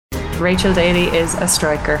Rachel Daly is a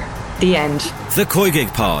striker. The end. The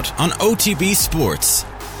Koigig Pod on OTB Sports.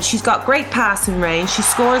 She's got great passing range. She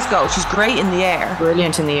scores goals. She's great in the air.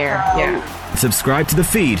 Brilliant in the air, yeah. Subscribe to the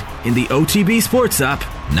feed in the OTB Sports app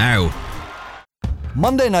now.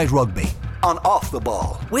 Monday Night Rugby on Off the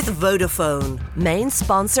Ball. With Vodafone, main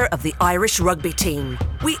sponsor of the Irish rugby team.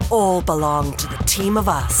 We all belong to the team of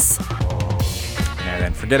us. Now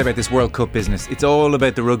then, forget about this World Cup business. It's all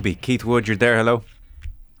about the rugby. Keith Wood, you're there, hello.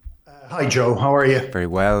 Hi Joe, how are you? Very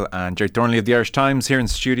well. And Jerry Thornley of the Irish Times here in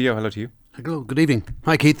the studio. Hello to you. Hello, good evening.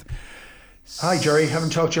 Hi Keith. Hi Jerry, haven't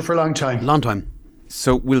talked to you for a long time. Long time.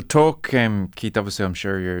 So we'll talk, Keith, obviously I'm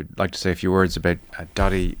sure you'd like to say a few words about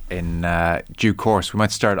Dottie in due course. We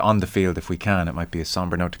might start on the field if we can. It might be a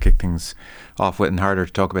sombre note to kick things off with and harder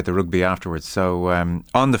to talk about the rugby afterwards. So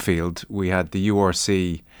on the field we had the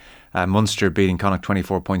URC Munster beating Connacht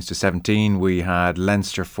 24 points to 17. We had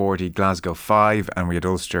Leinster 40, Glasgow 5, and we had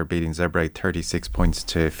Ulster beating Zebre 36 points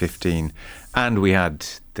to 15. And we had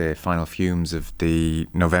the final fumes of the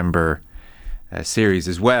November series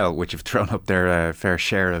as well, which have thrown up their fair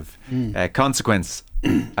share of consequence,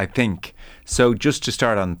 I think. So just to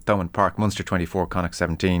start on Thomond Park, Munster 24, Connacht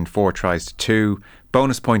 17, 4 tries to 2.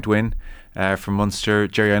 Bonus point win for Munster.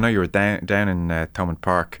 Jerry, I know you were down in Thomond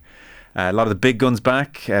Park. A lot of the big guns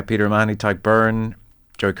back. Peter O'Mahony, Tyke Byrne,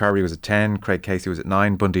 Joey Carbery was at 10, Craig Casey was at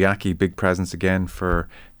 9, Bundy Aki, big presence again for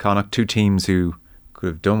Connacht. Two teams who could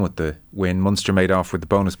have done with the win. Munster made off with the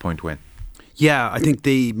bonus point win. Yeah, I think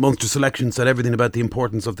the Munster selection said everything about the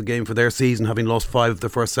importance of the game for their season. Having lost 5 of their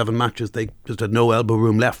first 7 matches, they just had no elbow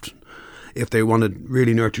room left if they wanted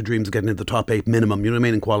really nurture dreams of getting into the top 8 minimum. You know what I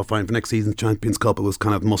mean? In qualifying for next season's Champions Cup, it was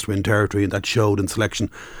kind of must-win territory, and that showed in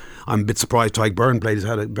selection. I'm a bit surprised Tyke Byrne he's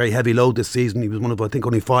had a very heavy load this season. He was one of, I think,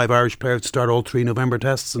 only 5 Irish players to start all 3 November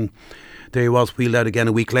tests, and there he was, wheeled out again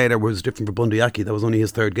a week later, where it was different for Bundy Aki. That was only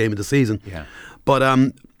his 3rd game of the season. Yeah. But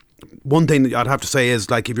one thing I'd have to say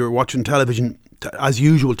is, like, if you're watching television, as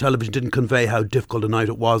usual, television didn't convey how difficult a night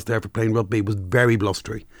it was there for playing rugby. It was very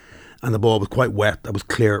blustery, and the ball was quite wet. That was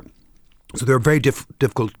clear. So there are very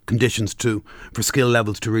difficult conditions for skill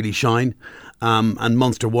levels to really shine. And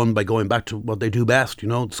Munster won by going back to what they do best,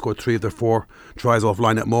 scored 3 of their 4 tries off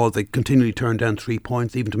line-out mauls. They continually turned down 3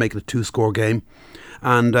 points, even to make it a 2-score game,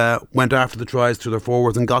 and went after the tries to their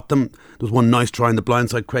forwards and got them. There was one nice try in the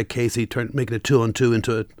blindside, Craig Casey making it 2-on-2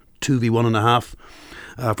 into a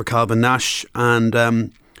 2v1.5 for Calvin Nash. And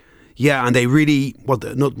and they really,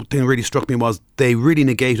 another thing that really struck me was they really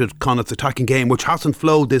negated Connacht's attacking game, which hasn't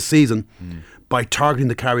flowed this season, by targeting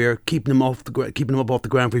the carrier, keeping him up off the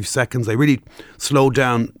ground for a few seconds. They really slowed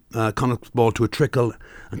down Connacht's ball to a trickle,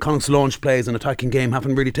 and Connacht's launch plays and attacking game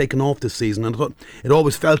haven't really taken off this season. And I thought it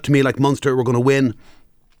always felt to me like Munster were going to win,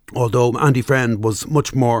 although Andy Friend was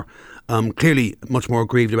clearly much more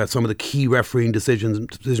aggrieved about some of the key refereeing decisions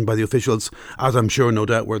by the officials, as I'm sure no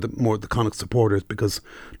doubt were more the Connacht supporters, because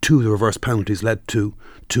 2 of the reverse penalties led to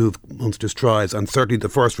 2 of Munster's tries, and certainly the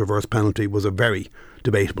first reverse penalty was a very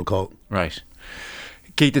debatable call. Right.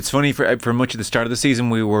 Keith, it's funny, for much of the start of the season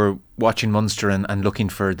we were watching Munster and looking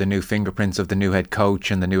for the new fingerprints of the new head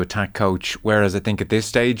coach and the new attack coach, whereas I think at this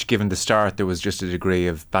stage, given the start, there was just a degree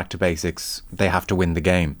of back to basics. They have to win the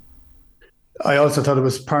game. I also thought it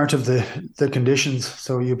was part of the conditions.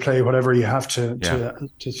 So you play whatever you have to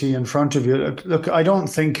see in front of you. Look, I don't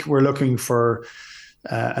think we're looking for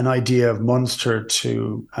an idea of Munster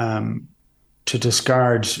to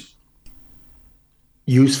discard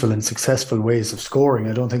useful and successful ways of scoring.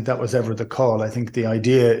 I don't think that was ever the call. I think the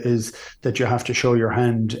idea is that you have to show your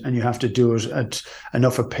hand, and you have to do it at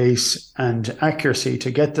enough of pace and accuracy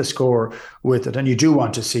to get the score with it. And you do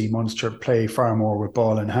want to see Munster play far more with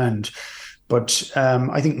ball in hand. But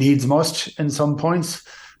I think needs must in some points.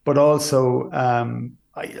 But also,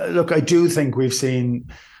 I do think we've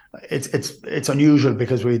seen it's unusual,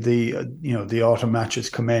 because the autumn matches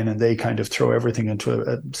come in and they kind of throw everything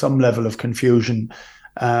into some level of confusion.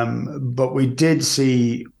 But we did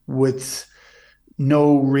see, with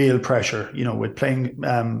no real pressure, with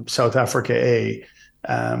playing South Africa A,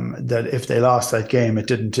 that if they lost that game, it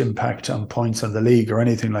didn't impact on points on the league or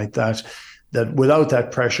anything like that. That without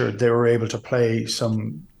that pressure, they were able to play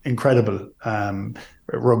some incredible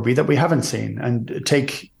rugby that we haven't seen, and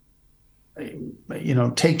take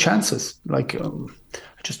chances. Like,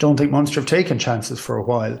 I just don't think Munster have taken chances for a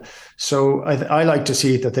while. So I like to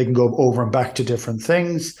see that they can go over and back to different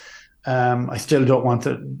things. I still don't want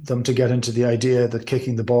them to get into the idea that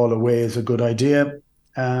kicking the ball away is a good idea.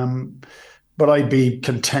 But I'd be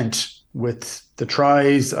content with the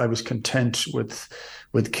tries. I was content with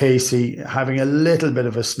with Casey having a little bit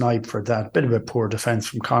of a snipe for that, bit of a poor defence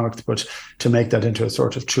from Connacht, but to make that into a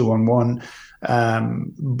sort of 2-on-1.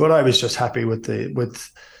 But I was just happy with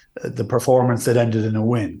the performance that ended in a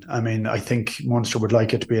win. I mean, I think Munster would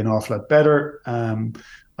like it to be an awful lot better.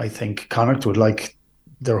 I think Connacht would like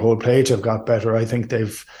their whole play to have got better. I think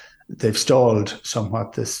they've stalled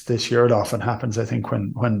somewhat this year. It often happens, I think,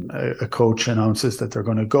 when a coach announces that they're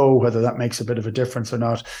going to go, whether that makes a bit of a difference or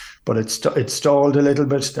not. But it's stalled a little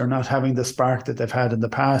bit. They're not having the spark that they've had in the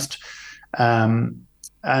past. And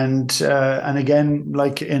again,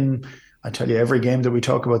 like I tell you, every game that we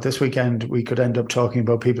talk about this weekend, we could end up talking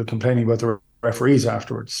about people complaining about the referees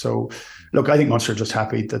afterwards. So, look, I think Munster are just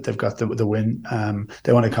happy that they've got the win.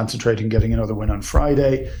 They want to concentrate on getting another win on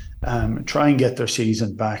Friday, try and get their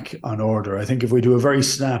season back on order. I think if we do a very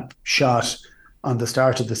snap shot on the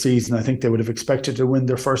start of the season, I think they would have expected to win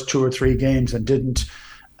their first 2 or 3 games and didn't.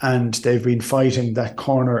 And they've been fighting that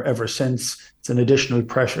corner ever since. It's an additional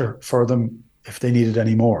pressure for them if they needed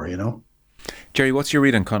any more, you know. Jerry, what's your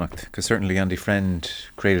read on Connacht? Because certainly Andy Friend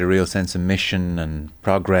created a real sense of mission and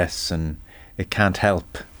progress, and it can't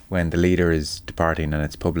help when the leader is departing and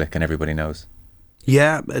it's public and everybody knows.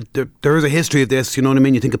 Yeah, there is a history of this, you know what I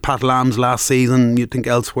mean? You think of Pat Lamb's last season, you think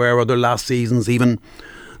elsewhere, other last seasons, even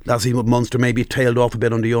last season with Munster maybe tailed off a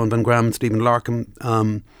bit under Johan van Graham and Stephen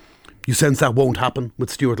Larkham. You sense that won't happen with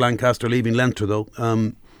Stuart Lancaster leaving Leinster though.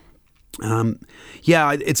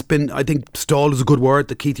 It's been, I think stalled is a good word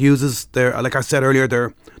that Keith uses. Like I said earlier,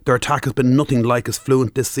 their attack has been nothing like as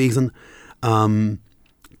fluent this season.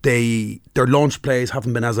 Their launch plays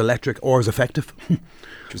haven't been as electric or as effective.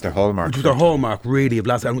 Which was their hallmark. Which was their hallmark, really, of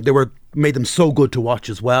last. And made them so good to watch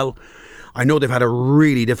as well. I know they've had a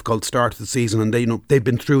really difficult start to the season, and they've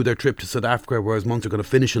been through their trip to South Africa, whereas Munster are going to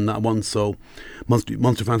finish in that one. So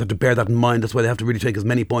Munster fans have to bear that in mind. That's why they have to really take as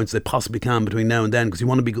many points as they possibly can between now and then, because you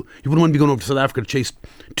wouldn't want to be going over to South Africa to chase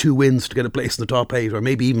 2 wins to get a place in the top 8, or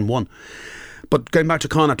maybe even 1. But going back to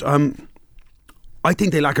Connacht, I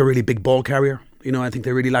think they lack a really big ball carrier. You know, I think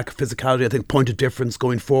they really lack physicality. I think point of difference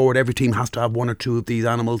going forward. Every team has to have 1 or 2 of these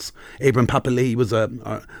animals. Abraham Papali'i was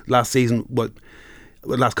last season,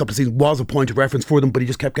 last couple of seasons was a point of reference for them, but he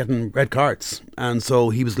just kept getting red cards, and so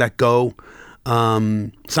he was let go.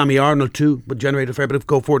 Sammy Arnold too would generate a fair bit of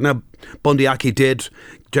go forward. Now Bundy Aki did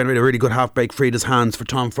generate a really good half break, freed his hands for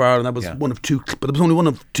Tom Farrell, and that was one of 2, but there was only 1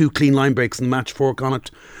 of 2 clean line breaks in the match for Connacht.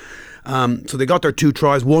 So they got their 2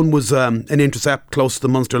 tries. One was an intercept close to the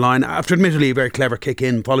Munster line after admittedly a very clever kick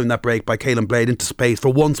in following that break by Caelan Blade into space.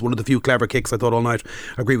 For once, one of the few clever kicks I thought all night.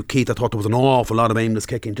 I agree with Keith, I thought there was an awful lot of aimless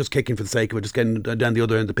kicking, just kicking for the sake of it, just getting down the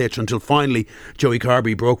other end of the pitch, until finally Joey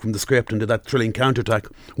Carbery broke from the script and did that thrilling counter-attack,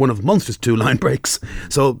 one of Munster's 2 line breaks.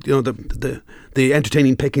 So, you know, the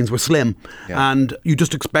entertaining pickings were slim, and you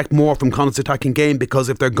just expect more from Connacht's attacking game, because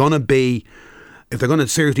if they're going to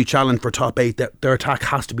seriously challenge for top 8, their attack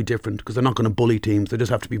has to be different, because they're not going to bully teams. They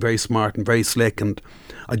just have to be very smart and very slick. And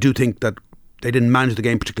I do think that they didn't manage the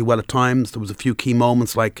game particularly well at times. There was a few key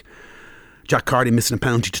moments like Jack Carty missing a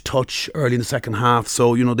penalty to touch early in the second half.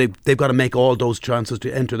 So, you know, they've got to make all those chances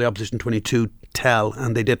to enter the opposition 22 tell,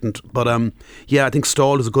 and they didn't. But I think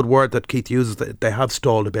stalled is a good word that Keith uses. They have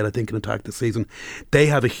stalled a bit, I think, in attack this season. They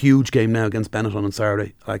have a huge game now against Benetton on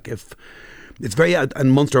Saturday. It's very,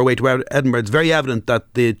 and Munster away to Edinburgh, it's very evident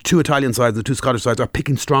that the 2 Italian sides and the 2 Scottish sides are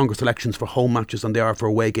picking stronger selections for home matches than they are for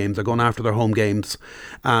away games. They're going after their home games.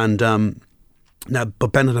 And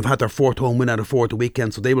but Benetton have had their 4th home win out of 4 at the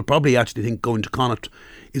weekend, so they will probably actually think going to Connacht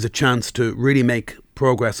is a chance to really make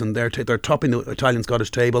progress, and they're topping the Italian-Scottish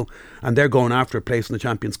table, and they're going after a place in the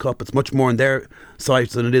Champions Cup. It's much more in their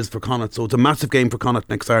sights than it is for Connacht, so it's a massive game for Connacht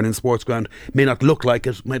next Saturday in the Sports Ground. It may not look like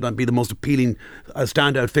it, might not be the most appealing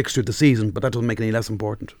standout fixture of the season, but that doesn't make it any less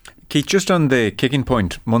important. Keith, just on the kicking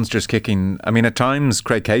point, Munster's kicking, I mean, at times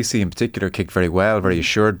Craig Casey in particular kicked very well, very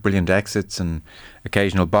assured, brilliant exits and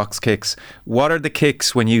occasional box kicks. What are the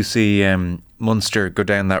kicks when you see Munster go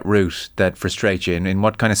down that route that frustrate you? In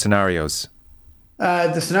what kind of scenarios?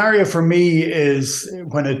 The scenario for me is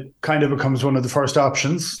when it kind of becomes one of the first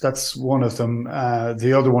options. That's one of them.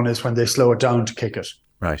 The other one is when they slow it down to kick it.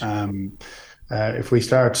 Right. If we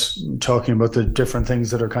start talking about the different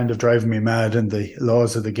things that are kind of driving me mad and the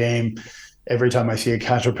laws of the game, every time I see a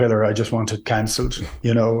caterpillar, I just want it cancelled.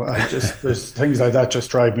 You know, there's things like that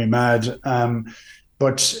just drive me mad.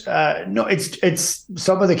 But no, it's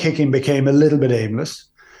some of the kicking became a little bit aimless.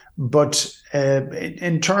 But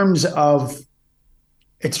in terms of,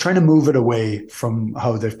 it's trying to move it away from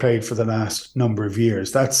how they've played for the last number of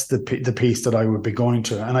years. That's the piece that I would be going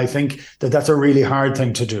to. And I think that that's a really hard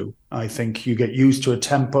thing to do. I think you get used to a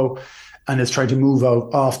tempo and is trying to move out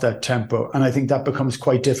off that tempo. And I think that becomes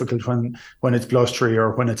quite difficult when it's blustery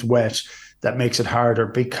or when it's wet. That makes it harder,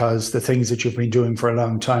 because the things that you've been doing for a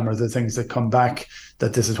long time are the things that come back,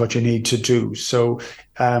 that this is what you need to do. So,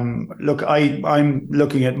 look, I'm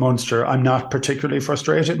looking at Munster. I'm not particularly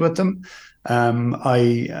frustrated with them.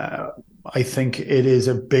 I think it is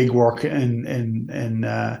a big work in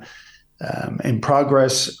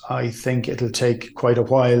progress. I think it'll take quite a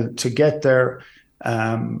while to get there.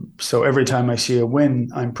 So every time I see a win,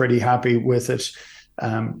 I'm pretty happy with it,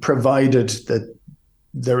 provided that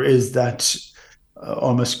there is that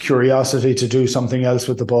almost curiosity to do something else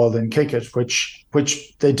with the ball than kick it, which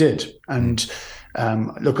they did. And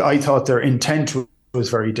look, I thought their intent was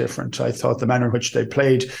very different. I thought the manner in which they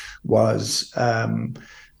played was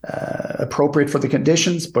appropriate for the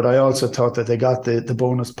conditions, but I also thought that they got the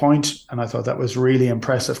bonus point, and I thought that was really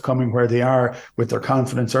impressive, coming where they are with their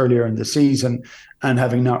confidence earlier in the season and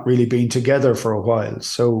having not really been together for a while.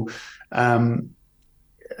 So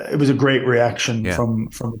it was a great reaction from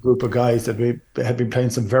a group of guys that had been playing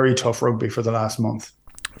some very tough rugby for the last month.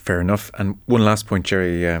 Fair enough. And one last point,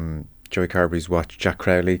 Jerry. Joey Carbery's watched Jack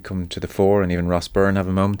Crowley come to the fore, and even Ross Byrne have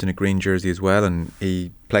a moment in a green jersey as well, and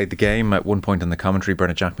he played the game. At one point on the commentary,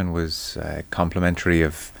 Bernard Jackman was complimentary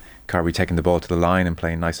of Carbery taking the ball to the line and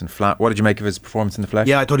playing nice and flat. What did you make of his performance in the flesh?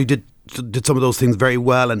 Yeah, I thought he did some of those things very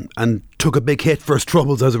well, and took a big hit for his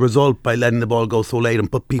troubles as a result by letting the ball go so late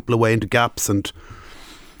and put people away into gaps. And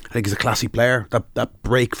I think he's a classy player. That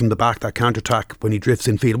break from the back, that counter-attack when he drifts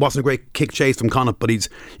in field. It wasn't a great kick chase from Connacht, but you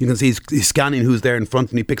can see he's scanning who's there in front,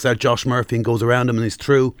 and he picks out Josh Murphy and goes around him and he's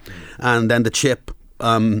through. And then the chip,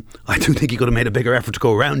 I do think he could have made a bigger effort to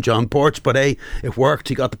go around John Porch, but it worked.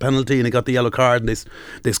 He got the penalty and he got the yellow card, and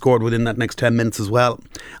they scored within that next 10 minutes as well.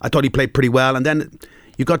 I thought he played pretty well. And then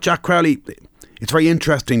you got Jack Crowley. It's very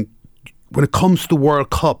interesting. When it comes to the World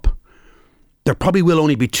Cup, there probably will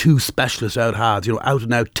only be two specialist out halves, out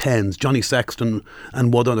and out 10s, Johnny Sexton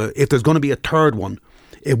and one other. If there's going to be a third one,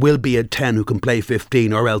 it will be a 10 who can play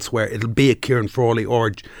 15 or elsewhere. It'll be a Kieran Frawley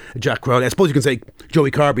or a Jack Crowley. I suppose you can say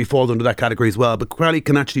Joey Carbery falls under that category as well, but Crowley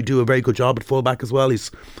can actually do a very good job at fullback as well.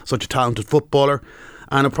 He's such a talented footballer.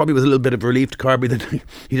 And it probably was a little bit of relief to Carbery that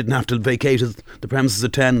he didn't have to vacate the premises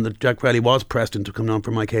at 10, and that Jack Crowley was pressed into coming on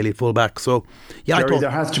for Mike Haley at fullback. So, yeah, Jerry,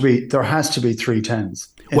 there has to be three 10s.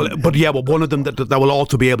 Well, one of them that will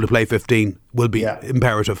also be able to play 15 will be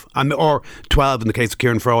imperative, or 12 in the case of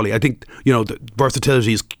Kieran Frawley. I think the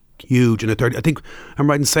versatility is huge in a 30. I think I'm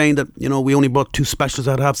right in saying that we only brought two specialists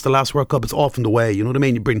out halves the last World Cup. It's often the way, you know what I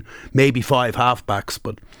mean. You bring maybe 5 halfbacks,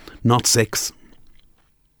 but not 6.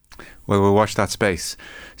 Well, we'll watch that space.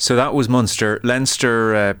 So that was Munster.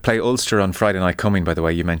 Leinster play Ulster on Friday night coming, by the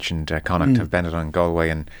way. You mentioned Connacht have Bennett on Galway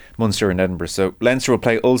and Munster in Edinburgh. So Leinster will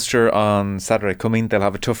play Ulster on Saturday coming. They'll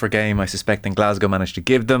have a tougher game, I suspect, than Glasgow managed to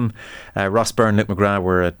give them. Ross Byrne, Luke McGrath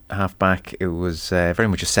were at half-back. It was very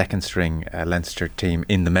much a second-string Leinster team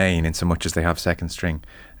in the main, in so much as they have second-string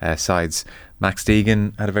sides. Max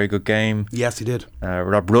Deegan had a very good game. Yes, he did.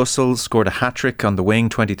 Rob Russell scored a hat-trick on the wing,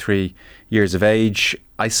 23 years of age.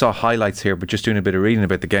 I saw highlights here, but just doing a bit of reading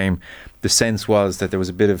about the game, the sense was that there was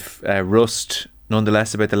a bit of rust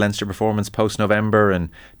nonetheless about the Leinster performance post-November, and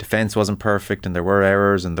defence wasn't perfect, and there were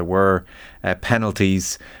errors and there were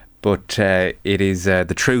penalties, but it is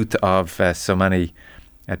the truth of so many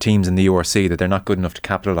teams in the URC that they're not good enough to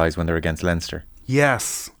capitalise when they're against Leinster.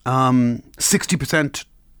 Yes, 60%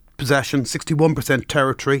 possession, 61%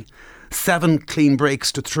 territory, 7 clean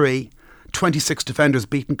breaks to 3, 26 defenders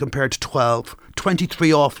beaten compared to 12,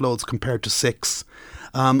 23 offloads compared to 6,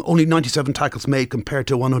 only 97 tackles made compared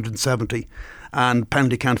to 170, and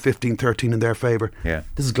penalty count 15-13 in their favour. Yeah.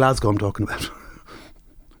 This is Glasgow I'm talking about.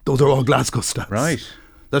 Those are all Glasgow stats. Right.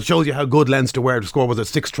 That shows you how good Leinster were. The score was at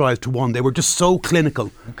 6-1. They were just so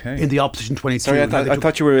clinical in the opposition 22. Sorry, I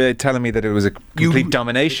thought you were telling me that it was a complete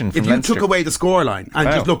domination from Leinster. If you took away the scoreline and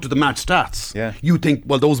just looked at the match stats, you think,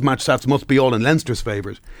 well, those match stats must be all in Leinster's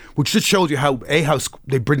favour, which just shows you how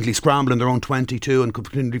they brilliantly scrambled in their own 22 and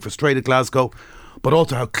completely frustrated Glasgow, but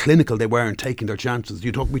also how clinical they were in taking their chances.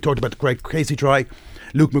 We talked about the Craig Casey try.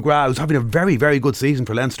 Luke McGrath, who's having a very, very good season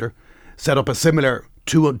for Leinster, set up a similar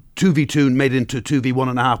 2v2 made it into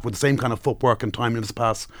 2v1.5 with the same kind of footwork and timing of his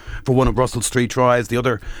pass for one of Russell's 3 tries. The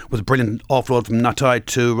other was a brilliant offload from Natai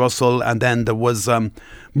to Russell, and then there was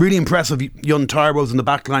really impressive young Tyrrells in the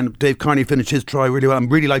back line. Dave Carney finished his try really well. I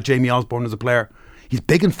really like Jamie Osborne as a player. He's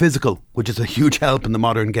big and physical, which is a huge help in the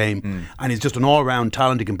modern game, and he's just an all-round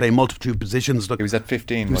talent. He can play multitude positions. Look, he was at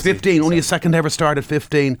 15. He was 15, only his second ever start at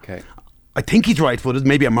 15. Okay. I think he's right-footed.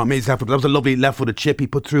 Maybe I'm wrong. Maybe he's left-footed. That was a lovely left-footed chip he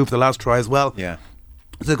put through for the last try as well. Yeah.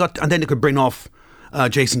 So and then they could bring off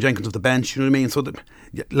Jason Jenkins off the bench, you know what I mean? So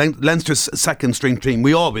Leinster's second string team,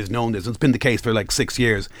 we always known this, it's been the case for like 6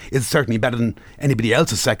 years, is certainly better than anybody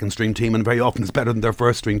else's second string team, and very often it's better than their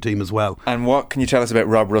first string team as well. And what can you tell us about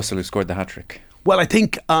Rob Russell, who scored the hat-trick? Well, I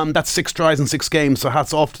think that's 6 tries in 6 games, so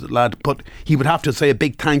hats off to the lad. But he would have to say a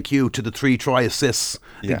big thank you to the 3 try assists.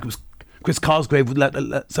 I think it was Chris Cosgrave would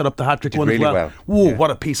set up the hat-trick one really as well. Whoa,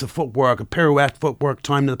 what a piece of footwork, a pirouette footwork,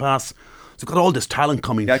 time to the pass. So got all this talent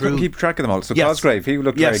coming through. I couldn't keep track of them all. So Cosgrave, he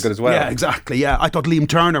looked very good as well. Yeah, exactly. Yeah, I thought Liam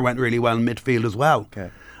Turner went really well in midfield as well. Okay.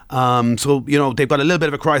 So, you know, they've got a little bit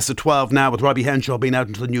of a crisis at 12 now, with Robbie Henshaw being out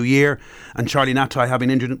until the new year, and Charlie Natai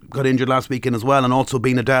got injured last weekend as well, and also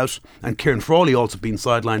been a doubt, and Kieran Frawley also been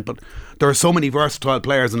sidelined. But there are so many versatile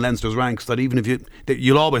players in Leinster's ranks that even if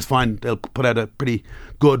you'll always find they'll put out a pretty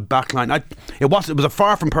good backline. It was a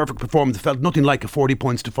far from perfect performance. It felt nothing like a 40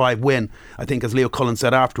 points to 5 win, I think, as Leo Cullen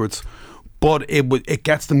said afterwards. But it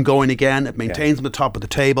gets them going again. It maintains them at the top of the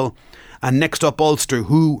table. And next up, Ulster,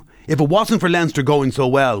 who, if it wasn't for Leinster going so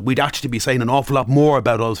well, we'd actually be saying an awful lot more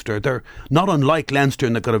about Ulster. They're not unlike Leinster,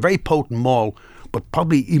 and they've got a very potent maul, but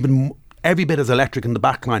probably even every bit as electric in the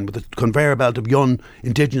back line, with a conveyor belt of young,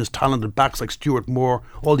 indigenous, talented backs like Stuart Moore,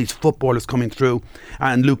 all these footballers coming through,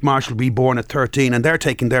 and Luke Marshall reborn at 13, and they're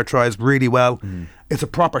taking their tries really well. It's a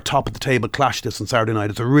proper top of the table clash this on Saturday night.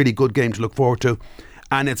 It's a really good game to look forward to,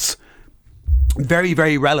 and it's very,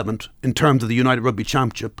 very relevant in terms of the United Rugby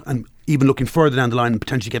Championship, and even looking further down the line and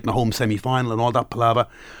potentially getting a home semi-final and all that palaver.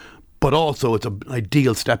 But also it's an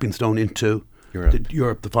ideal stepping stone into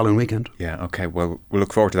Europe the following weekend. Yeah, okay, well, we'll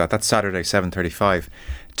look forward to that. That's Saturday, 7:35.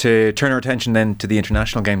 To turn our attention then to the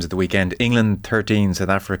international games of the weekend, England 13, South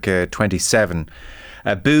Africa 27.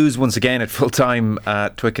 Booze once again at full time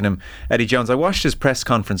at Twickenham. Eddie Jones, I watched his press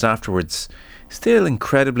conference afterwards. Still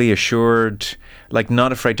incredibly assured, like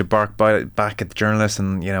not afraid to bark back at the journalists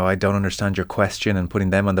and, you know, I don't understand your question, and putting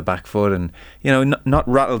them on the back foot, and, you know, not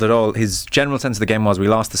rattled at all. His general sense of the game was, we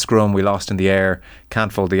lost the scrum, we lost in the air,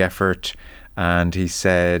 can't fold the effort. And he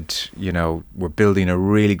said, you know, we're building a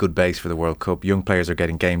really good base for the World Cup. Young players are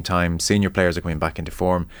getting game time. Senior players are coming back into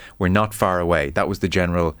form. We're not far away. That was the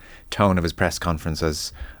general tone of his press conference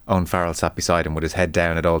as Owen Farrell sat beside him with his head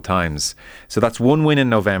down at all times. So that's 1 win in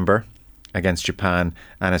November against Japan,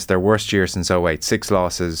 and it's their worst year since 2008. 6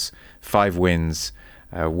 losses, 5 wins,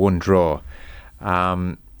 1 draw.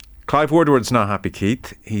 Clive Woodward's not happy,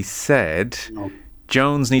 Keith. He said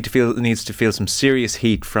Jones needs to feel some serious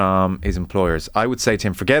heat from his employers. I would say to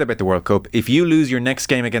him, forget about the World Cup. If you lose your next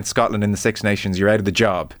game against Scotland in the Six Nations, you're out of the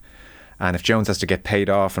job. And if Jones has to get paid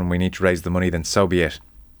off and we need to raise the money, then so be it.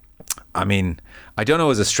 I mean, I don't know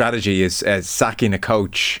as a strategy is sacking a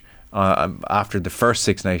coach after the first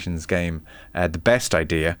Six Nations game the best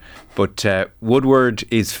idea, but Woodward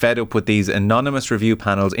is fed up with these anonymous review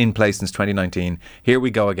panels in place since 2019. Here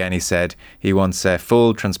we go again, he said. He wants a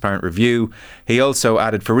full, transparent review. He also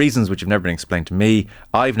added, for reasons which have never been explained to me,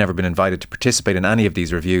 I've never been invited to participate in any of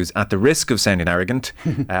these reviews. At the risk of sounding arrogant,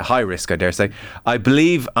 high risk I dare say, I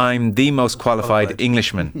believe I'm the most qualified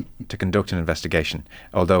Englishman to conduct an investigation,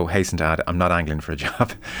 although hasten to add, I'm not angling for a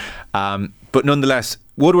job. But nonetheless,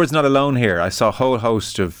 Woodward's not alone here. I saw a whole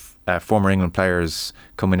host of former England players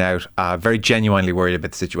coming out very genuinely worried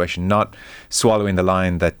about the situation, not swallowing the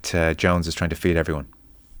line that Jones is trying to feed everyone.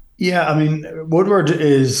 Yeah, I mean, Woodward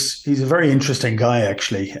he's a very interesting guy,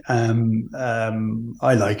 actually.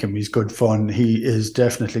 I like him. He's good fun. He is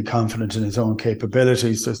definitely confident in his own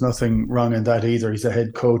capabilities. There's nothing wrong in that either. He's a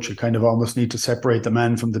head coach. You kind of almost need to separate the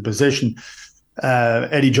man from the position.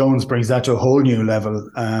 Eddie Jones brings that to a whole new level.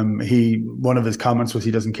 One of his comments was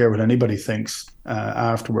he doesn't care what anybody thinks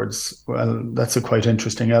afterwards. Well, that's a quite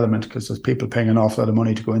interesting element, because there's people paying an awful lot of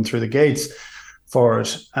money to go in through the gates for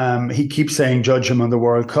it. He keeps saying judge him on the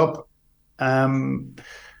World Cup. I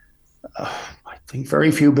think very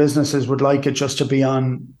few businesses would like it just to be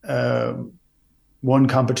on one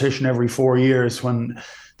competition every 4 years when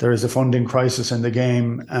there is a funding crisis in the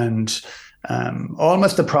game. And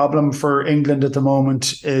almost the problem for England at the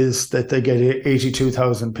moment is that they get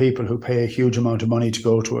 82,000 people who pay a huge amount of money to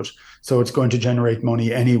go to it. So it's going to generate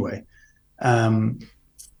money anyway.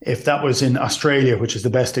 If that was in Australia, which is the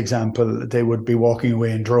best example, they would be walking away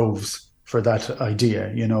in droves for that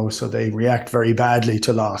idea, you know, so they react very badly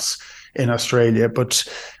to loss in Australia. But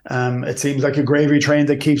it seems like a gravy train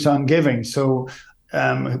that keeps on giving. So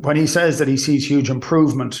when he says that he sees huge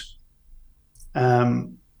improvement,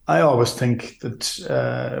 I always think that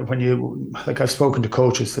I've spoken to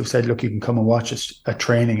coaches, they've said, look, you can come and watch us at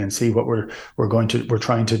training and see what we're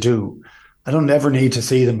trying to do. I don't ever need to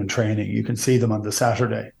see them in training. You can see them on the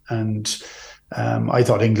Saturday. And I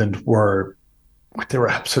thought England were they were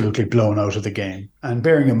absolutely blown out of the game. And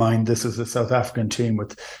bearing in mind, this is a South African team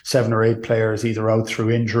with 7 or 8 players either out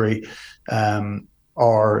through injury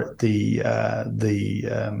or being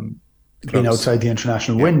outside the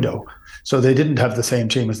international window. So they didn't have the same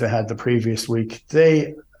team as they had the previous week.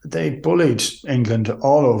 They bullied England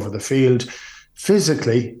all over the field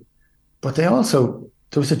physically, but there was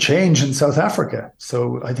a change in South Africa.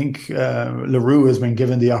 So I think Le Roux has been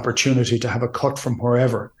given the opportunity to have a cut from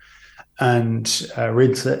wherever. And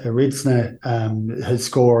Ridsna has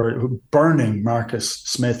scored, burning Marcus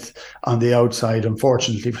Smith on the outside.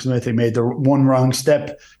 Unfortunately for Smith, he made the one wrong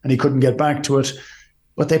step and he couldn't get back to it.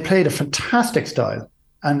 But they played a fantastic style.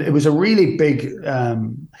 And it was a really big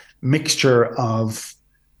mixture of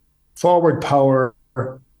forward power,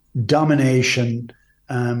 domination,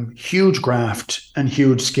 huge graft and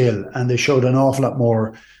huge skill. And they showed an awful lot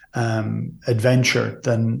more adventure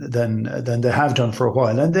than they have done for a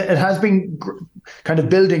while, and it has been kind of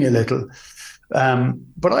building a little.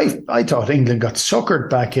 But I thought England got suckered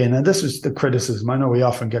back in, and this is the criticism. I know we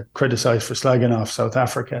often get criticised for slagging off South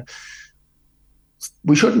Africa.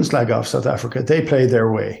 We shouldn't slag off South Africa. They play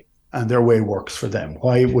their way, and their way works for them.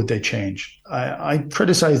 Why would they change? I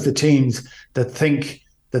criticise the teams that think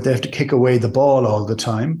that they have to kick away the ball all the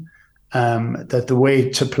time. That the way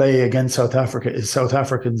to play against South Africa is South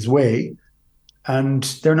Africans' way, and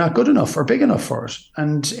they're not good enough or big enough for it.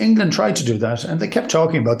 And England tried to do that, and they kept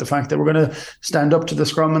talking about the fact that we're going to stand up to the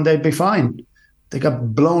scrum and they'd be fine. They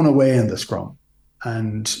got blown away in the scrum.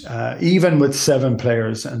 And even with 7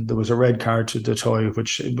 players, and there was a red card to Du Toit,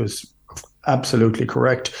 which it was absolutely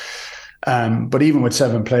correct. But even with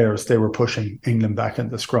 7 players, they were pushing England back in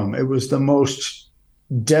the scrum. It was the most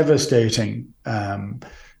devastating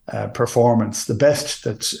performance, the best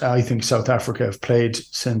that I think South Africa have played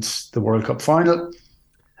since the World Cup final,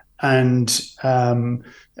 and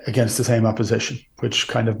against the same opposition, which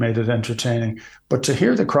kind of made it entertaining. But to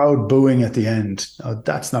hear the crowd booing at the end,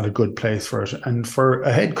 that's not a good place for it. And for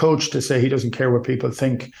a head coach to say he doesn't care what people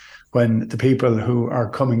think when the people who are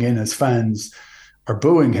coming in as fans are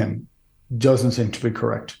booing him doesn't seem to be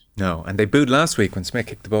correct. No, and they booed last week when Smith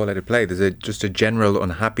kicked the ball out of play. There's just a general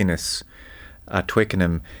unhappiness at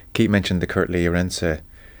Twickenham. Keith mentioned the Kurt Llorente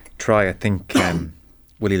try. I think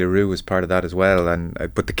Willie Le Roux was part of that as well.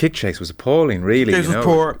 But the kick chase was appalling, really. This was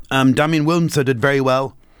poor. Damien Wilmsa did very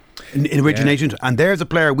well in origination, and there's a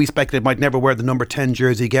player we speculated might never wear the number 10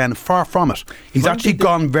 jersey again. Far from it. He's actually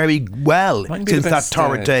gone very well since that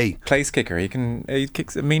torrid day. Place kicker. He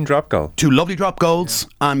kicks a mean drop goal. 2 lovely drop goals.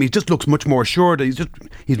 He just looks much more assured. He's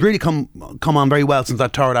really come on very well since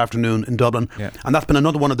that torrid afternoon in Dublin. And that's been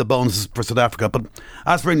another one of the bonuses for South Africa. But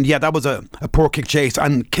as for England, that was a poor kick chase,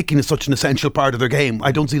 and kicking is such an essential part of their game.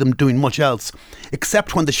 I don't see them doing much else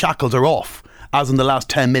except when the shackles are off, as in the last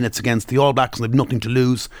 10 minutes against the All Blacks, and they've nothing to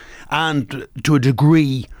lose. And to a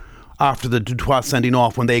degree, after the Du Toit sending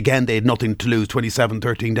off, when they had nothing to lose,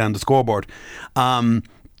 27-13 down the scoreboard.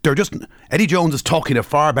 Eddie Jones is talking a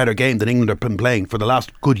far better game than England have been playing for the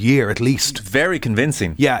last good year at least. Very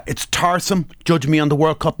convincing. Yeah, it's tiresome. Judge me on the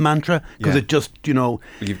World Cup mantra, because it just, you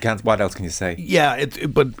can't. What else can you say? Yeah,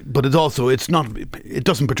 but it's also, it's not. It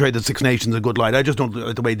doesn't portray the Six Nations in a good light. I just don't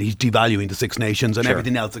like the way that he's devaluing the Six Nations and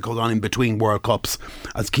everything else that goes on in between World Cups.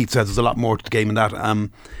 As Keith says, there's a lot more to the game in that.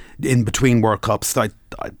 In between World Cups,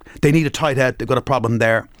 they need a tight head. They've got a problem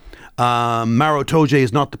there. Maro Toje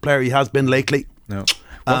is not the player he has been lately. No.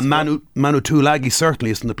 Manu Tuilagi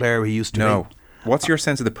certainly isn't the player he used to be. No. What's your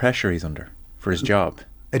sense of the pressure he's under for his job?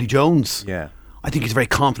 Eddie Jones? Yeah. I think he's a very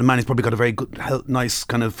confident man. He's probably got a very good, nice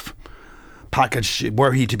kind of package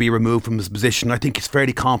were he to be removed from his position. I think he's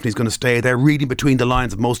fairly confident he's going to stay there. Reading between the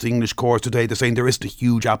lines of most English corps today, they're saying there isn't a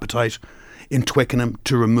huge appetite in Twickenham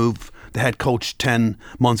to remove the head coach 10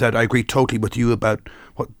 months out. I agree totally with you about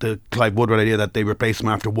what the Clive Woodward idea that they replace him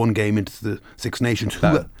after one game into the Six Nations.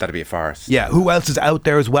 That'd be a farce. Yeah, who else is out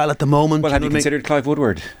there as well at the moment? Well, have you considered Clive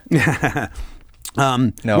Woodward? No,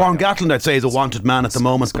 Warren Gatland, I'd say, is a wanted man at the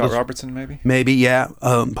moment. Scott Robertson, maybe? Maybe, yeah.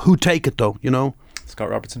 Who'd take it, though, Scott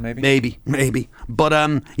Robertson, maybe? Maybe. But,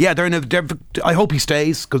 I hope he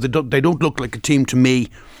stays, because they don't look like a team to me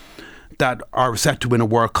that are set to win a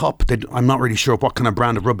World Cup. I'm not really sure what kind of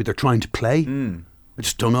brand of rugby they're trying to play. I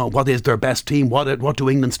just don't know. What is their best team? What do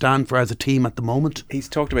England stand for as a team at the moment? He's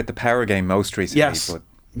talked about the power game most recently,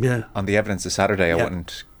 but on the evidence of Saturday, I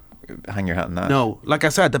wouldn't hang your hat on that. No, like I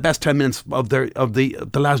said, the best 10 minutes of the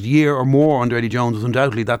last year or more under Eddie Jones was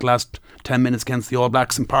undoubtedly that last 10 minutes against the All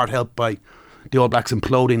Blacks, in part helped by the All Blacks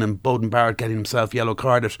imploding and Bowden Barrett getting himself yellow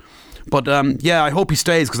carded. But I hope he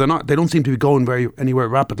stays, because they don't seem to be going anywhere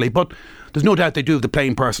rapidly. But there's no doubt they do have the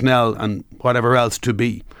playing personnel and whatever else to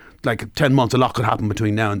be like 10 months, a lot could happen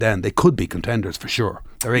between now and then. They could be contenders for sure.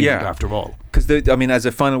 They're England after all. Because, as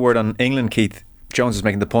a final word on England, Keith, Jones was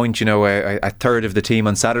making the point, a third of the team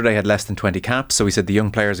on Saturday had less than 20 caps. So he said the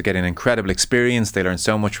young players are getting incredible experience. They learn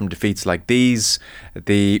so much from defeats like these.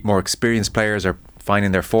 The more experienced players are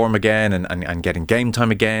finding their form again and getting game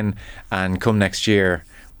time again. And come next year,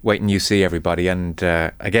 wait and you see everybody. And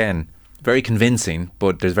again, very convincing,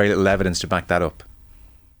 but there's very little evidence to back that up.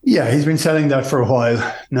 Yeah, he's been selling that for a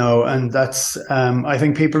while now. And that's, I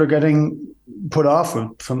think people are getting put off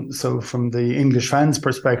from the English fans'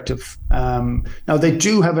 perspective. Now they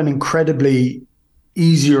do have an incredibly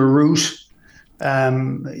easier route.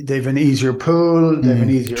 They've an easier pool. They've an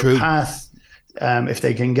easier path. If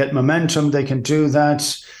they can get momentum, they can do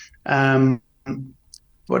that.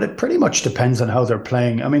 But it pretty much depends on how they're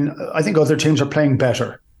playing. I mean, I think other teams are playing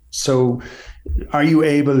better. So, are you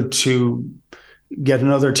able to get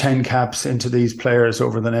another 10 caps into these players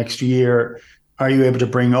over the next year? Are you able to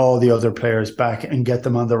bring all the other players back and get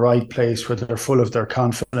them on the right place where they're full of their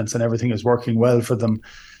confidence and everything is working well for them?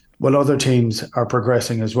 Well, other teams are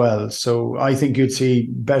progressing as well. So I think you'd see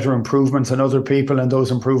better improvements than other people, and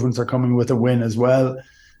those improvements are coming with a win as well.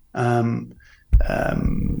 That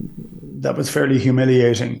was fairly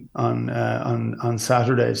humiliating on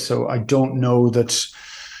Saturday. So I don't know that.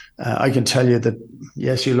 I can tell you that,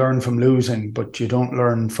 yes, you learn from losing, but you don't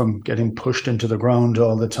learn from getting pushed into the ground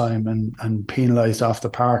all the time and penalised off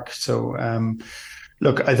the park. So,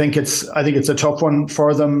 look, I think it's a tough one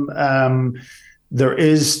for them. There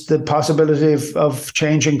is the possibility of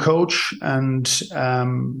changing coach, and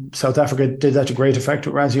South Africa did that to great effect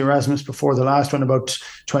with Rassie Erasmus before the last one, about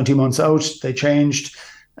 20 months out. They changed.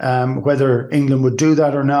 Whether England would do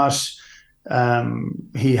that or not,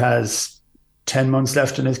 he has 10 months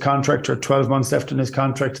left in his contract or 12 months left in his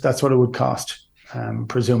contract. That's what it would cost,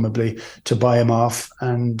 presumably, to buy him off.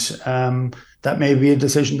 And that may be a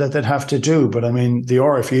decision that they'd have to do. But I mean, the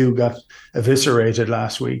RFU got eviscerated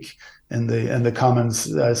last week in the Commons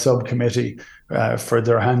subcommittee for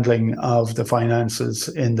their handling of the finances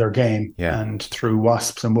in their game, and through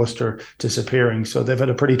Wasps and Worcester disappearing. So they've had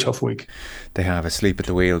a pretty tough week. They have. Asleep at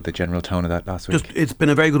the wheel, the general tone of that last week. It's been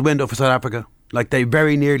a very good window for South Africa. Like, they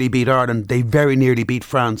very nearly beat Ireland. They very nearly beat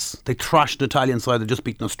France. They thrashed the Italian side. They just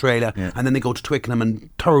beaten Australia. Yeah. And then they go to Twickenham and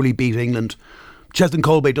thoroughly beat England. Cheslin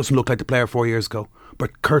Kolbe doesn't look like the player 4 years ago.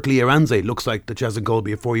 But Kurtley Aranze looks like the Cheslin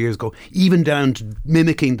Kolbe of 4 years ago. Even down to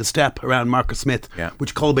mimicking the step around Marcus Smith,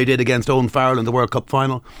 which Kolbe did against Owen Farrell in the World Cup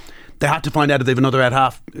final. They had to find out if they have another at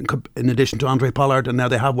half in addition to Andre Pollard. And now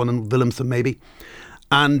they have one in Willemsen maybe.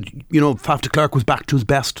 And, Faf de Klerk was back to his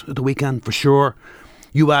best at the weekend for sure.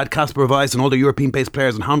 You add Casper Weiss and all the European-based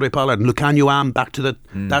players and Andre Pollard and Lucan Yuam back to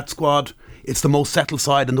that squad. It's the most settled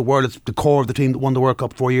side in the world. It's the core of the team that won the World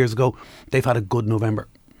Cup 4 years ago. They've had a good November.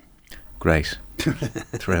 Great.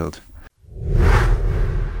 Thrilled.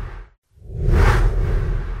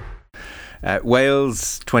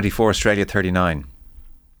 Wales 24, Australia 39.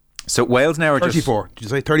 So Wales now are 34. Did you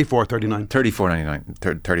say 34 or 39?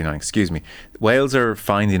 39, excuse me. Wales are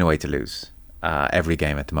finding a way to lose every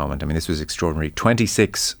game at the moment. I mean, this was extraordinary.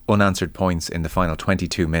 26 unanswered points in the final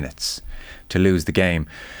 22 minutes to lose the game.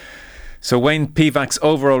 So Wayne Pivac's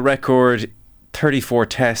overall record, 34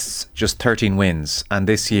 tests, just 13 wins. And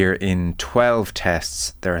this year in 12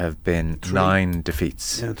 tests, there have been 9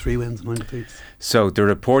 defeats. Yeah, 3 wins, 9 defeats. So the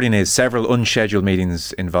reporting is several unscheduled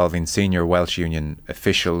meetings involving senior Welsh Union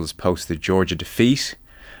officials post the Georgia defeat.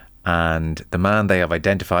 And the man they have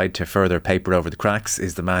identified to further paper over the cracks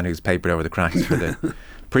is the man who's papered over the cracks for the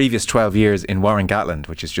previous 12 years in Warren Gatland,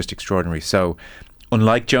 which is just extraordinary. So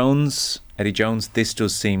unlike Eddie Jones, this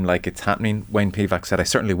does seem like it's happening. Wayne Pivac said, I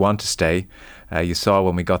certainly want to stay. You saw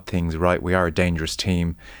when we got things right, we are a dangerous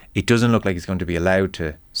team. It doesn't look like he's going to be allowed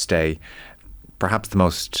to stay. Perhaps the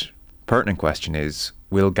most pertinent question is,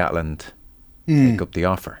 will Gatland take up the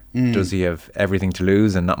offer? Does he have everything to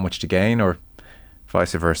lose and not much to gain, or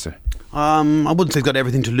vice versa? I wouldn't say he's got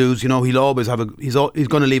everything to lose. He'll always have he's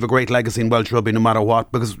going to leave a great legacy in Welsh rugby no matter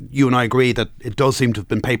what, because you and I agree that it does seem to have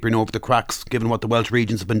been papering over the cracks given what the Welsh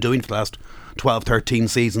regions have been doing for the last 12, 13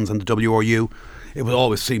 seasons and the WRU. It would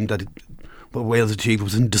always seem that what Wales achieved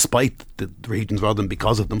was despite the regions rather than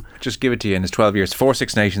because of them. Just give it to you, in his 12 years, 4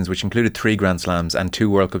 Six Nations, which included 3 Grand Slams and 2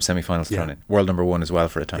 World Cup semi-finals thrown in. World number 1 as well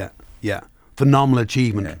for a time. Yeah. Phenomenal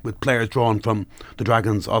achievement with players drawn from the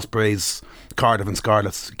Dragons, Ospreys, Cardiff and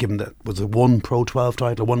Scarlets, given that was a 1 Pro 12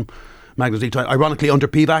 title, 1 Magnus League title, ironically under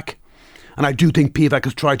Pivac. And I do think Pivac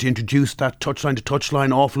has tried to introduce that touchline to touchline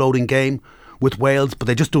offloading game with Wales, but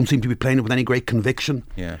they just don't seem to be playing it with any great conviction.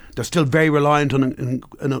 They're still very reliant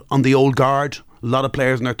on the old guard A lot of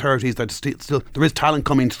players in their 30s that still there is talent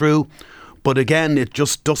coming through, but again, it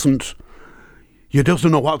just doesn't. You just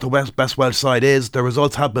don't know what the best Welsh side is. The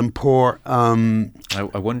results have been poor. I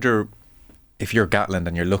wonder if you're Gatland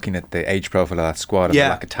and you're looking at the age profile of that squad and the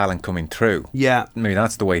lack of talent coming through. Yeah, maybe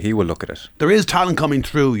that's the way he will look at it. There is talent coming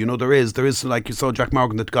through. You know, there is like you saw Jack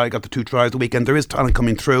Morgan, that guy got the 2 tries the weekend. There is talent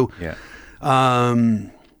coming through. Yeah.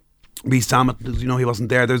 Reece Samet, you know, he wasn't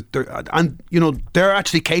there. And you know, they're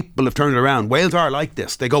actually capable of turning it around. Wales are like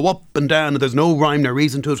this. They go up and down, and there's no rhyme nor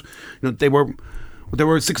reason to it. You know, they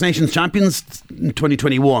were Six Nations champions in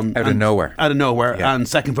 2021. Out of nowhere, yeah. And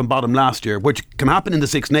second from bottom last year, which can happen in the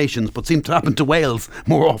Six Nations, but seems to happen to Wales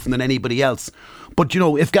more often than anybody else. But you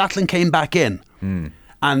know, if Gatland came back in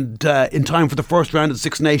and in time for the first round of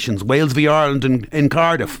Six Nations, Wales v Ireland in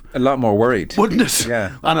Cardiff, a lot more worried, wouldn't it?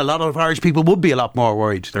 Yeah, and a lot of Irish people would be a lot more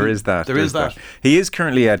worried. There is that. He is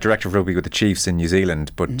currently a director of rugby with the Chiefs in New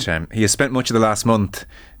Zealand, but he has spent much of the last month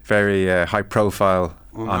very high profile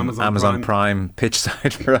on Amazon Prime pitch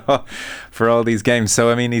side for all these games.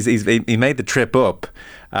 So I mean, he made the trip up.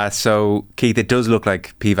 So Keith, it does look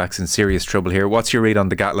like Pivac's in serious trouble here. What's your read on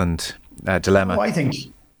the Gatland dilemma? I think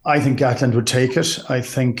Gatland would take it. I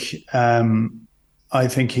think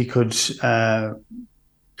he could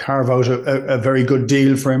carve out a very good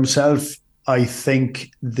deal for himself. I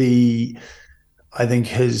think his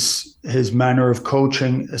manner of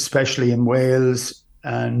coaching, especially in Wales,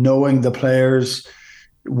 and knowing the players,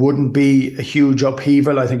 wouldn't be a huge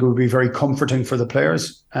upheaval. I think it would be very comforting for the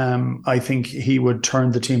players. I think he would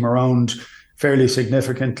turn the team around fairly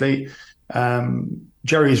significantly.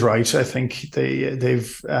 Jerry's right. I think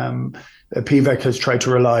Pivac has tried to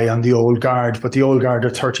rely on the old guard, but the old guard are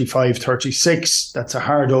 35, 36. That's a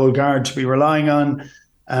hard old guard to be relying on,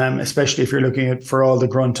 especially if you're looking at for all the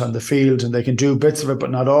grunt on the field, and they can do bits of it,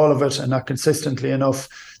 but not all of it, and not consistently enough.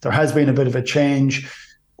 There has been a bit of a change.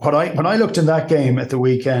 When I looked in that game at the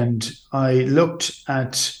weekend, I looked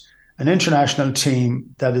at an international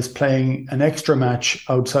team that is playing an extra match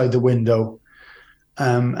outside the window.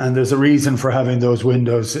 And there's a reason for having those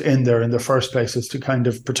windows in there in the first place, is to kind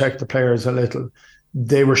of protect the players a little.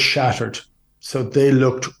 They were shattered. So they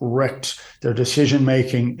looked wrecked. Their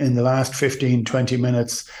decision-making in the last 15, 20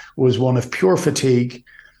 minutes was one of pure fatigue,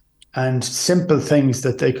 and simple things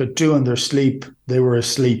that they could do in their sleep, they were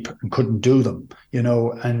asleep and couldn't do them, you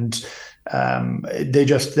know, and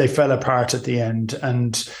they fell apart at the end,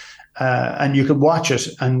 and you could watch it,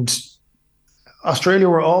 and Australia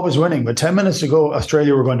were always winning, but 10 minutes ago,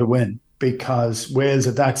 Australia were going to win, because Wales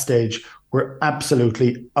at that stage were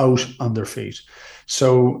absolutely out on their feet.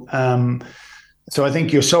 So I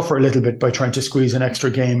think you suffer a little bit by trying to squeeze an extra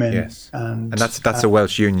game in. Yes. And that's a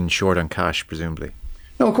Welsh Union short on cash, presumably.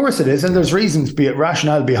 No, of course it is. And there's reasons, be it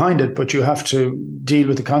rationale behind it, but you have to deal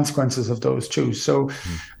with the consequences of those too. So,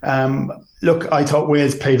 look, I thought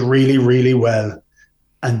Wales played really, really well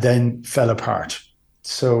and then fell apart.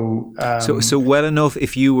 So well enough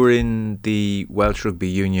if you were in the Welsh Rugby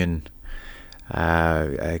Union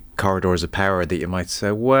corridors of power that you might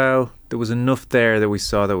say, well, there was enough there that we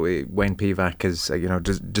saw that Wayne Pivac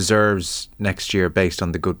deserves next year based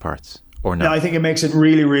on the good parts. Or not? Yeah, I think it makes it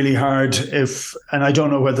really, really hard and I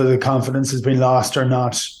don't know whether the confidence has been lost or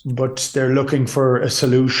not, but they're looking for a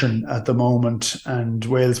solution at the moment, and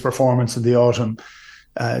Wales' performance in the autumn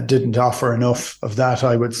didn't offer enough of that,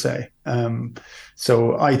 I would say.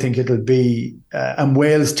 So I think it'll be, and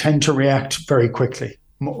Wales tend to react very quickly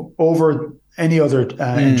over any other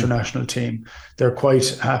international team. They're quite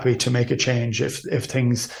happy to make a change if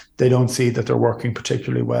things, they don't see that they're working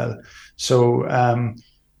particularly well. So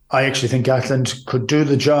I actually think Gatland could do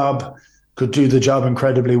the job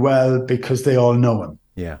incredibly well, because they all know him.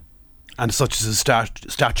 Yeah. And such as his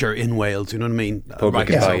stature in Wales, you know what I mean? Public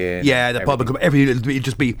buy-in. Yeah, the public, it'll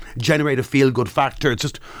just be generate a feel-good factor. It's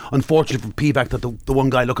just unfortunate for Pivac that the one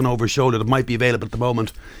guy looking over his shoulder that might be available at the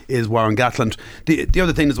moment is Warren Gatland. The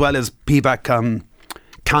other thing as well is Pivac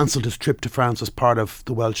cancelled his trip to France as part of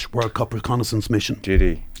the Welsh World Cup reconnaissance mission. Did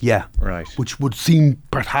he? Yeah. Right. Which would seem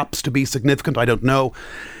perhaps to be significant, I don't know.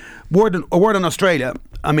 A word on Australia.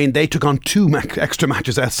 I mean, they took on 2 extra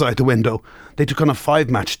matches outside the window. They took on a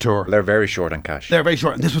 5-match tour. They're very short on cash. They're very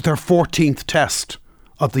short. This was their 14th test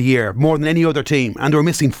of the year, more than any other team, and they were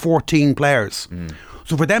missing 14 players.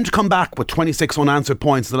 So for them to come back with 26 unanswered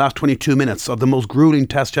points in the last 22 minutes of the most gruelling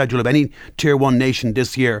test schedule of any Tier 1 nation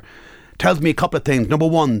this year tells me a couple of things. Number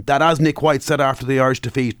one, that as Nick White said after the Irish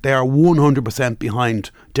defeat, they are 100%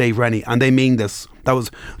 behind Dave Rennie, and they mean this.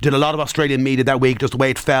 Did a lot of Australian media that week, just the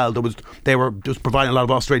way it fell. They were just providing a lot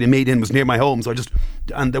of Australian media, and it was near my home, so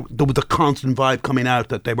there was a constant vibe coming out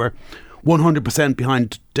that they were 100%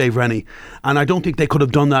 behind Dave Rennie. And I don't think they could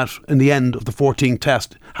have done that in the end of the 14th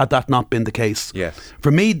test had that not been the case. Yes.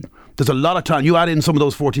 For me, there's a lot of time. You add in some of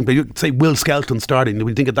those 14 players. You say Will Skelton starting.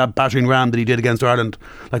 We think of that battering ram that he did against Ireland,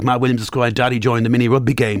 like Matt Williams described, Daddy joined the mini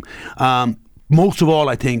rugby game. Most of all,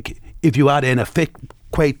 I think, if you add in a fit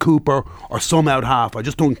Quade Cooper or some out half, I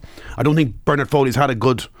don't think Bernard Foley's had a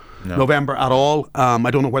good November at all.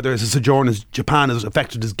 I don't know whether his sojourn in Japan has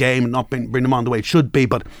affected his game and not bring him on the way it should be,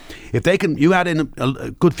 but if they can, you add in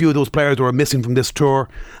a good few of those players who are missing from this tour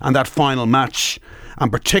and that final match,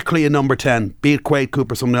 and particularly in number 10, be it Quade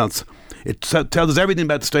Cooper or someone else, it tells us everything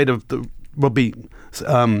about the state of the rugby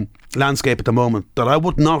landscape at the moment, that I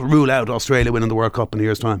would not rule out Australia winning the World Cup in a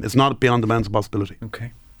year's time. It's not beyond the man's possibility.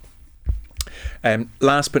 Okay.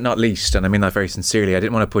 Last but not least, and I mean that very sincerely, I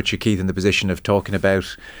didn't want to put you, Keith, in the position of talking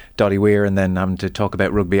about Doddy Weir and then having to talk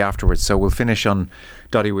about rugby afterwards. So we'll finish on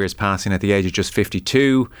Doddy Weir's passing at the age of just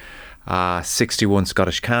 52. 61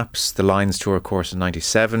 Scottish caps, the Lions Tour course in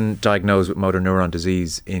 97, diagnosed with motor neuron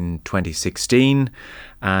disease in 2016,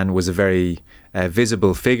 and was a very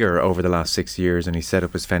visible figure over the last 6 years, and he set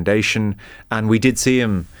up his foundation. And we did see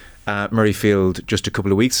him at Murrayfield just a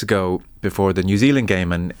couple of weeks ago before the New Zealand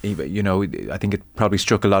game, and he, I think it probably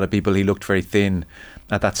struck a lot of people. He looked very thin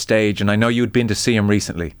at that stage, and I know you'd been to see him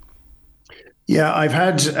recently. Yeah, I've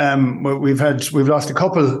had we've lost a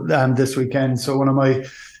couple this weekend. So one of my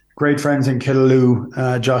great friends in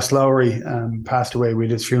Killaloe, Joss Lowry, passed away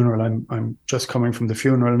with his funeral. I'm just coming from the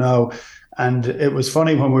funeral now, and it was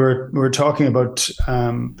funny when we were talking about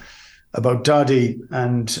Doddy,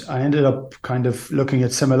 and I ended up kind of looking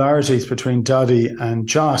at similarities between Doddy and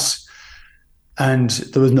Joss, and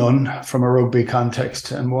there was none from a rugby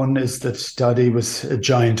context. And one is that Doddy was a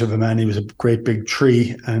giant of a man. He was a great big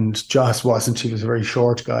tree, and Joss wasn't. He was a very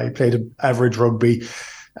short guy. He played average rugby.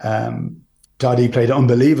 Doddy played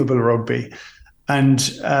unbelievable rugby. And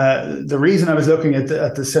the reason I was looking at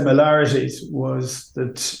the similarities was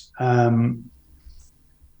that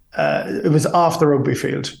it was off the rugby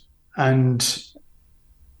field. And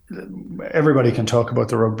everybody can talk about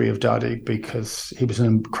the rugby of Doddy because he was an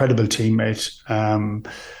incredible teammate.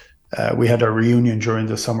 We had a reunion during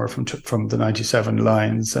the summer from the 97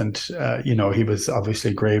 Lions, and he was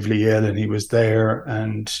obviously gravely ill, and he was there,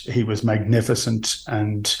 and he was magnificent,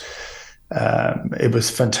 and it was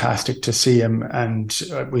fantastic to see him. And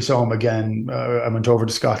we saw him again. I went over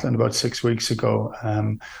to Scotland about 6 weeks ago.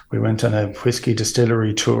 We went on a whiskey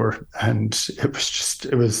distillery tour, and it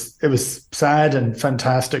was sad and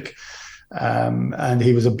fantastic. And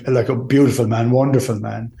he was like a beautiful man, wonderful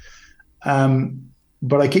man.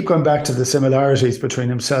 But I keep going back to the similarities between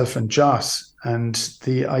himself and Joss, and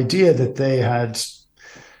the idea that they had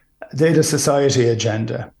a society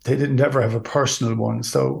agenda. They didn't ever have a personal one.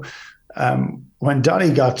 So when Doddy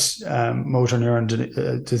got motor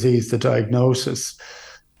neuron disease, the diagnosis,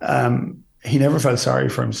 he never felt sorry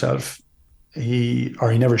for himself. He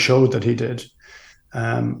never showed that he did. He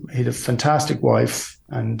had a fantastic wife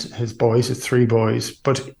and his three boys,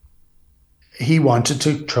 but he wanted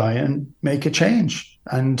to try and make a change,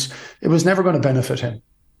 and it was never going to benefit him.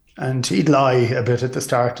 And he'd lie a bit at the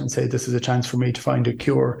start and say, this is a chance for me to find a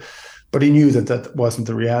cure. But he knew that wasn't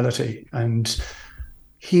the reality. And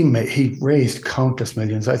he raised countless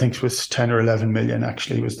millions. I think it was 10 or 11 million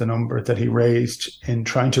actually was the number that he raised in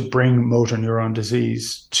trying to bring motor neuron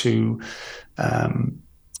disease to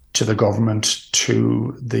the government,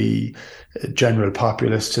 to the general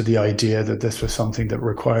populace, to the idea that this was something that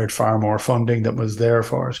required far more funding that was there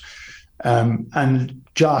for it. And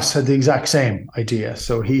Joss had the exact same idea.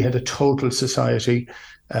 So he had a total society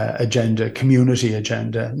agenda, community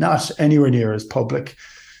agenda, not anywhere near as public.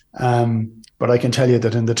 But I can tell you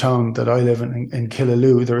that in the town that I live in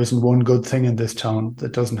Killaloe, there isn't one good thing in this town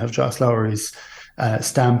that doesn't have Joss Lowry's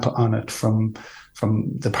stamp on it, from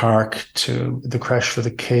the park to the creche for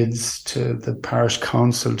the kids, to the parish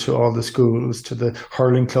council, to all the schools, to the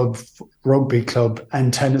hurling club, rugby club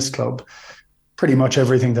and tennis club. Pretty much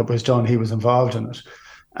everything that was done, he was involved in it.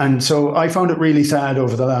 And so I found it really sad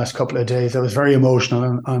over the last couple of days. I was very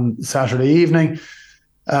emotional on Saturday evening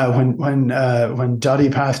when Doddy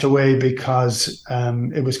passed away, because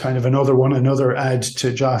it was kind of another add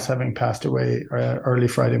to Joss having passed away early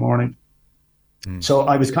Friday morning. So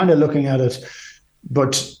I was kind of looking at it,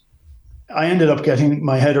 but I ended up getting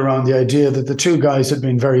my head around the idea that the two guys had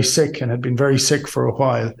been very sick and had been very sick for a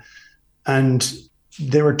while. And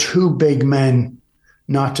they were two big men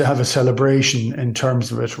not to have a celebration in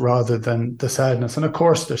terms of it, rather than the sadness. And of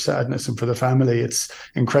course there's sadness, and for the family it's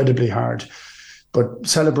incredibly hard. But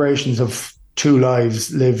celebrations of two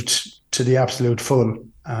lives lived to the absolute full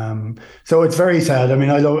So it's very sad. I mean,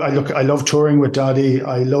 I love touring with Doddy.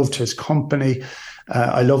 I loved his company.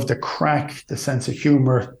 I love the crack, the sense of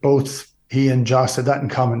humour. Both he and Joss had that in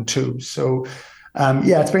common too. So,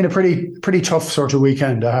 it's been a pretty tough sort of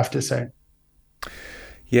weekend, I have to say.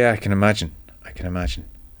 Yeah, I can imagine.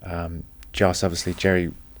 Joss, obviously,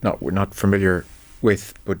 Jerry, we're not familiar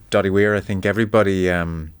with, but Doddy Weir, I think everybody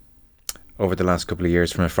over the last couple of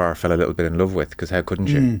years from afar fell a little bit in love with, because how couldn't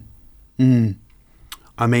you?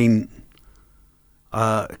 I mean,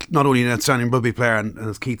 not only an outstanding rugby player, and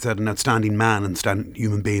as Keith said, an outstanding man and outstanding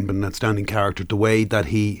human being, but an outstanding character. The way that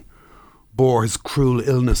he bore his cruel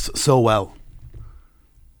illness so well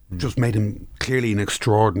just made him clearly an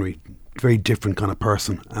extraordinary, very different kind of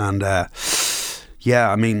person. And I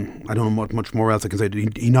mean, I don't know much more else I can say.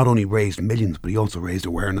 He not only raised millions, but he also raised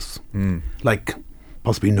awareness. Like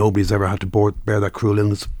possibly nobody's ever had to bear that cruel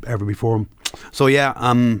illness ever before him. So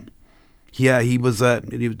he was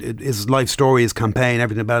his life story, his campaign,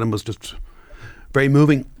 everything about him was just very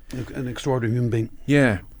moving. An extraordinary human being.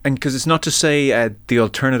 Yeah, and because it's not to say the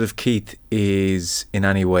alternative Keith is in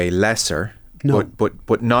any way lesser. No.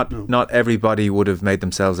 But not everybody would have made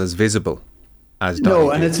themselves as visible as Doddy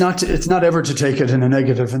No, and did. It's not ever to take it in a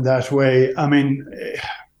negative in that way. I mean,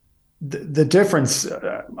 the difference,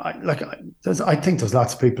 I think there's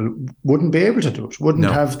lots of people wouldn't be able to do it, wouldn't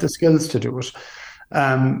have the skills to do it.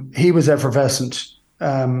 He was effervescent.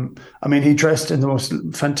 I mean, he dressed in the most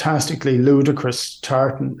fantastically ludicrous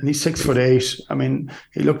tartan, and he's 6'8". I mean,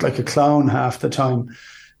 he looked like a clown half the time.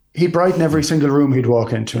 He'd brighten every single room he'd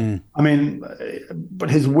walk into. I mean, but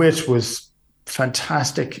his wit was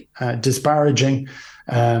fantastic, disparaging,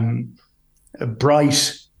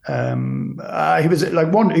 bright. He was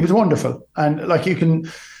he was wonderful, and like you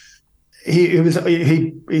can.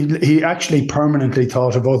 He actually permanently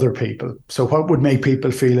thought of other people. So what would make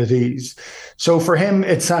people feel at ease? So for him,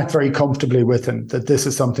 it sat very comfortably with him that this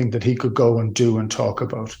is something that he could go and do and talk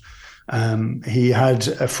about. He had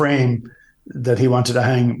a frame that he wanted to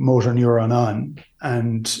hang Motor Neuron on,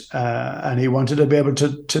 and he wanted to be able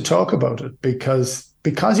to talk about it because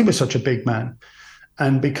he was such a big man,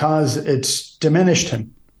 and because it diminished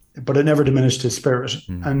him, but it never diminished his spirit.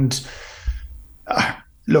 And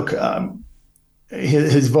look,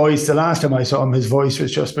 his voice, the last time I saw him, his voice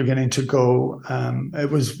was just beginning to go. It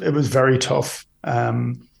was very tough.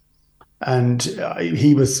 And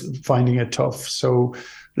he was finding it tough. So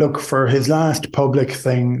look, for his last public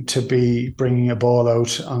thing to be bringing a ball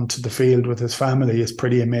out onto the field with his family is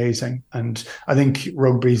pretty amazing. And I think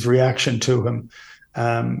rugby's reaction to him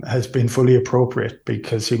has been fully appropriate,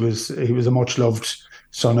 because he was a much loved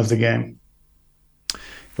son of the game.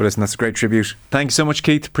 Well, listen, that's a great tribute. Thank you so much,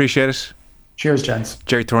 Keith. Appreciate it. Cheers, gents.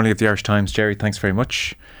 Jerry Thornley of the Irish Times. Jerry, thanks very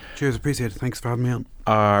much. Cheers, appreciate it. Thanks for having me on.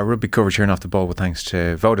 Our rugby coverage here and Off the Ball with thanks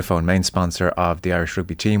to Vodafone, main sponsor of the Irish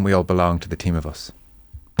rugby team. We all belong to the team of us.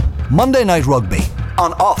 Monday Night Rugby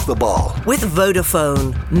on Off the Ball. With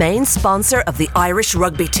Vodafone, main sponsor of the Irish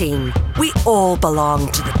rugby team. We all belong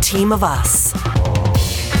to the team of us.